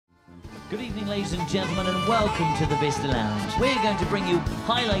Good evening, ladies and gentlemen, and welcome to the Vista Lounge. We're going to bring you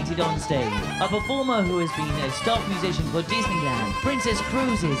Highlighted on Stage, a performer who has been a staff musician for Disneyland, Princess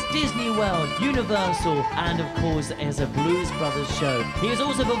Cruises, Disney World, Universal, and of course as a Blues Brothers show. He has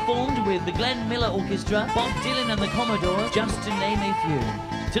also performed with the Glenn Miller Orchestra, Bob Dylan and the Commodores, just to name a few.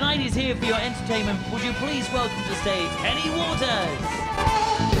 Tonight he's here for your entertainment. Would you please welcome to the stage Kenny Waters?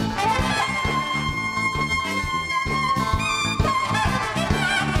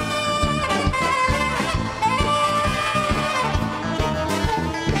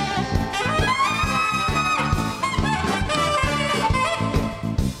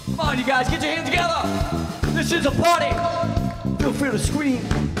 You guys, get your hands together. This is a party. Feel free to scream,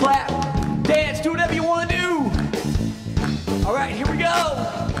 clap, dance, do whatever you want to do. All right, here we go.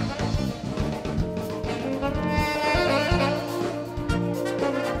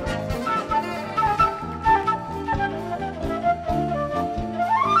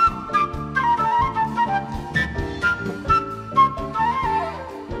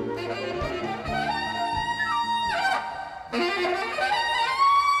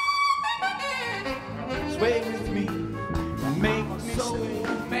 Sway with me, make me soul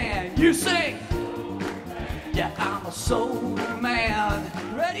man. You sing. Yeah, I'm a soul man.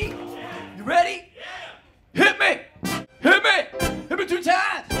 Ready? You ready? Hit me. Hit me. Hit me 2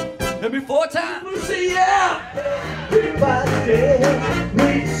 times. Hit me 4 times. Lucy, yeah. Everybody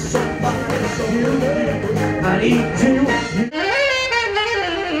needs somebody, so I need to.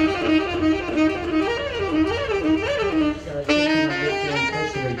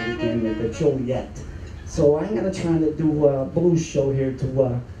 Joliet. So I'm gonna try to do a blues show here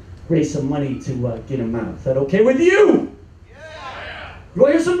to raise some money to get him out. Is that okay with you? Yeah. You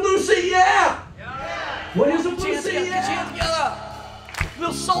wanna hear some Lucy? Yeah. Yeah. You wanna hear some Lucy? Get your hands together.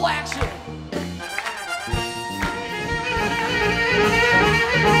 Little soul action.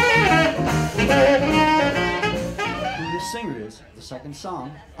 Who this singer is, the second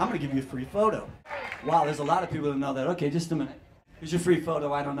song, I'm gonna give you a free photo. Wow, there's a lot of people that know that. Okay, just a minute. Here's your free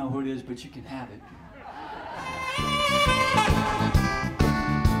photo. I don't know who it is, but you can have it.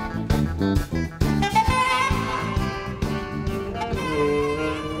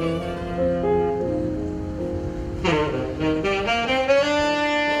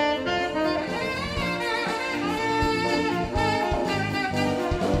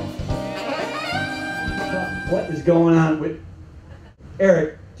 What is going on with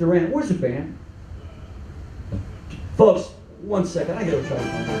Eric Durant? Where's the band? Folks, 1 second, I gotta try to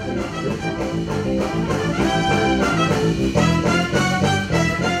find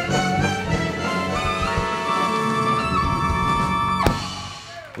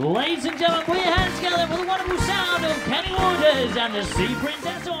Ladies and gentlemen, put your hands together for the wonderful sound of Kenny Waters and the Sea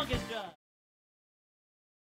Princess Orchestra.